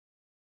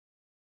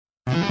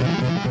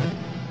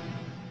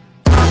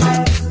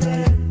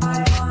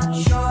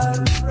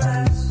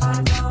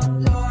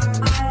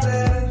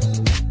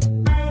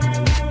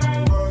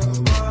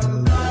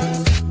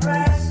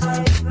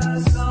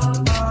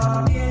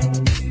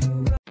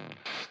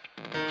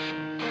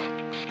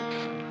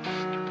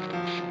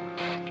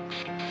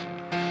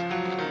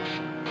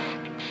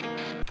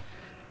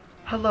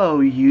Hello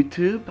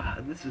YouTube,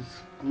 this is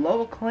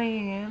Global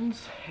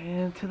Clans,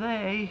 and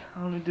today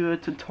I'm going to do a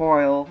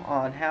tutorial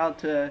on how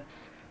to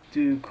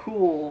do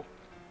cool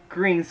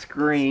green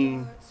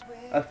screen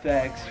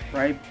effects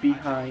right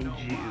behind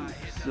you.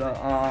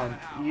 So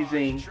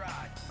using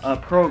a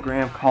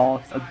program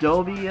called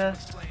Adobe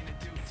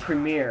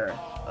Premiere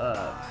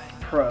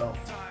Pro.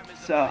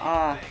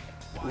 So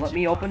let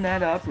me open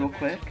that up real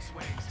quick.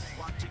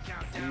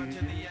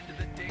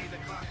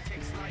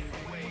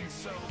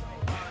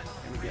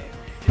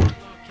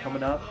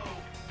 Coming up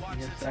in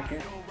a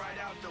second.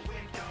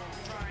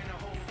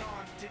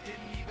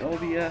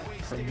 Adobe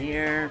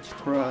Premiere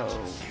Pro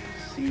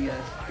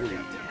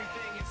CS3.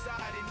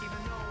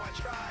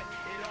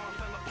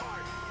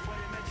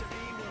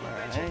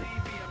 Alright.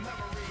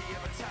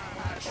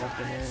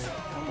 Open it.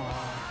 Come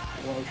on.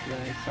 Well,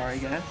 today. Sorry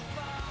guys.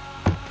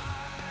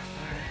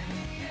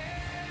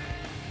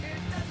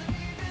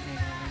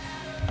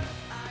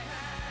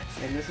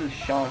 And this is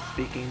Sean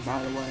speaking,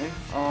 by the way.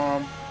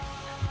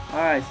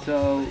 Alright,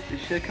 so it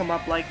should come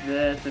up like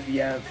this if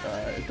you have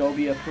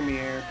Adobe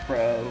Premiere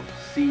Pro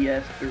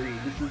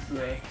CS3. This is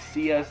the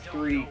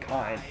CS3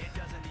 kind.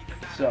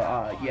 So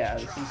yeah,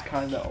 this is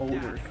kind of the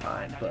older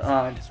kind.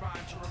 But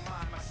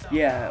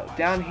yeah,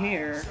 down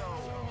here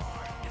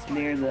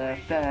near the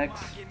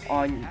effects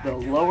on the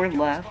lower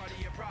left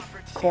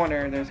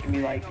corner, there's gonna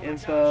be like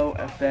info,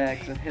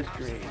 effects, and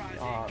history.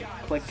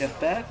 Click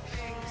effects.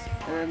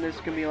 And then there's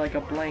going to be like a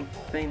blank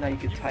thing that you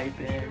could type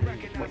in.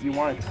 And what you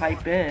want to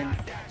type in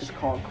is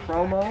called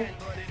chroma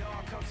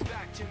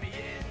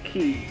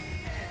key.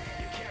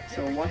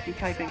 So once you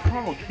type in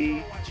chroma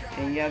key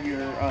and you have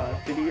your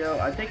video,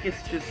 I think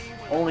it's just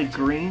only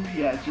green.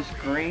 Yeah, it's just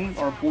green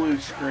or blue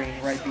screen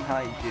right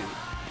behind you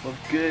with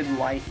good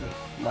lighting.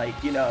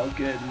 Like, you know,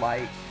 good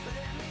light.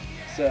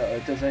 So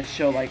it doesn't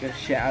show like a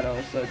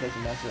shadow, so it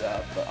doesn't mess it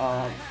up. But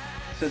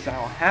since I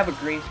don't have a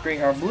green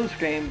screen or a blue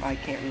screen, I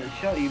can't really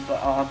show you.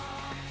 But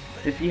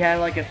if you had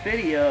like a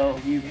video,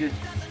 you just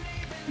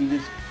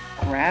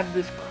grab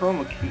this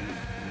chroma key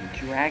and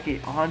drag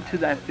it onto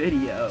that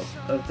video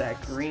of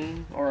that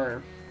green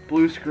or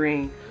blue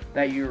screen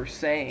that you were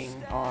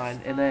saying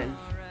on, and then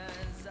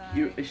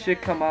it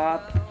should come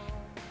up.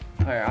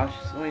 Alright,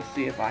 let me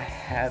see if I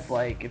have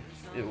like if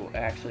it will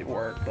actually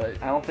work, but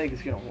I don't think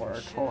it's gonna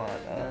work. Hold on,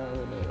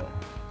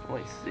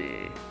 let me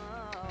see.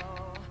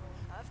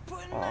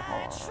 Hold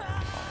on.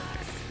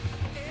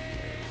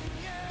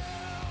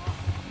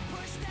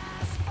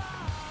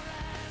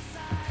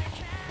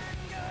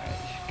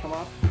 Come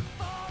up,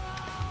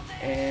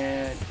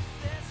 and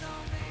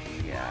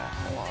yeah,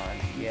 hold on,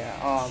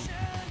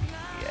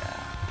 yeah,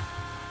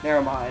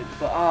 never mind,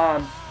 but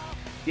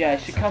yeah, it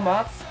should come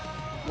up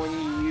when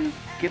you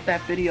get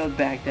that video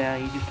back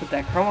down. You just put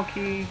that chroma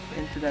key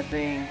into that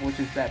thing, which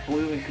is that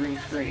blue and green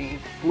screen,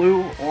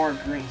 blue or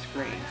green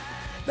screen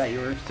that you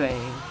were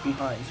saying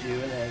behind you,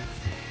 and then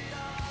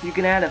you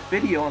can add a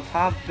video on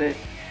top of it,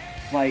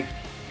 like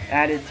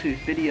add it to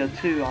video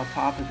 2 on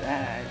top of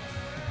that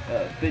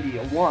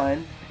video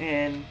 1,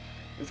 and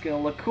it's gonna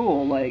look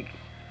cool. Like,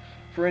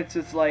 for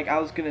instance, like I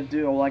was gonna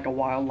do like a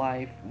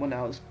wildlife when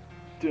I was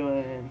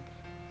doing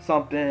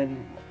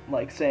something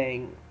like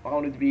saying I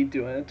wanted to be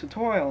doing a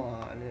tutorial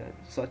on it,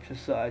 such and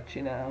such,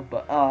 you know.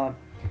 But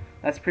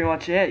that's pretty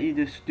much it. You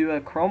just do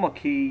a chroma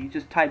key. You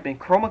just type in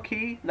chroma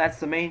key. That's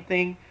the main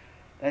thing.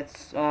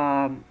 That's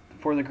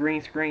for the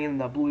green screen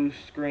and the blue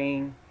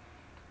screen.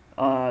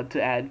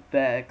 To add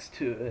effects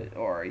to it,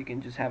 or you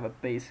can just have a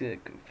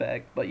basic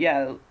effect. But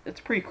yeah, it's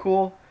pretty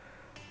cool.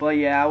 But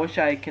yeah, I wish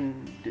I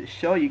can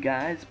show you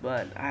guys,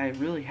 but I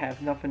really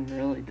have nothing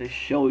really to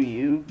show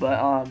you.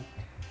 But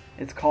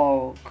it's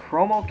called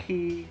chroma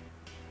key,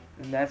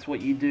 and that's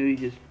what you do. You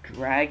just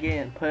drag it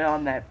and put it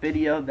on that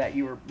video that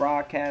you were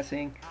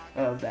broadcasting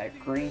of that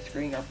green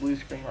screen or blue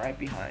screen right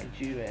behind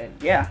you, and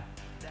yeah,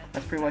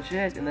 that's pretty much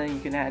it. And then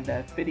you can add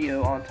that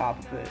video on top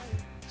of it,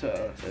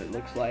 so it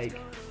looks like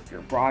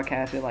you're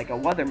broadcasting like a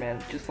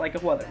weatherman, just like a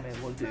weatherman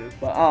will do.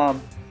 But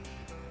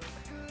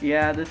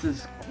yeah, this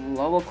is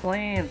Global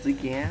Clans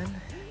again,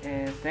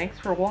 and thanks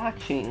for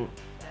watching.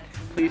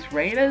 Please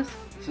rate us,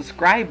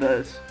 subscribe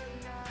us,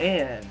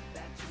 and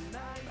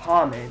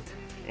comment,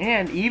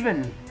 and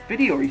even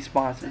video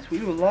responses. We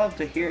would love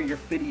to hear your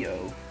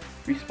video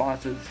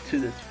responses to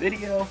this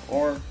video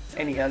or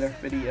any other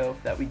video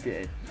that we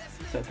did.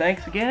 So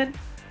thanks again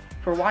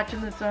for watching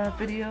this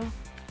video,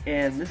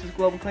 and this is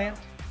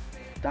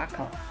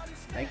globalclans.com.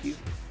 Thank you,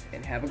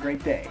 and have a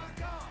great day.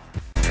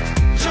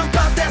 Jump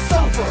out that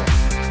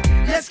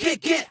sofa, let's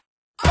get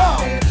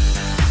on.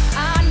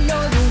 I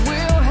know the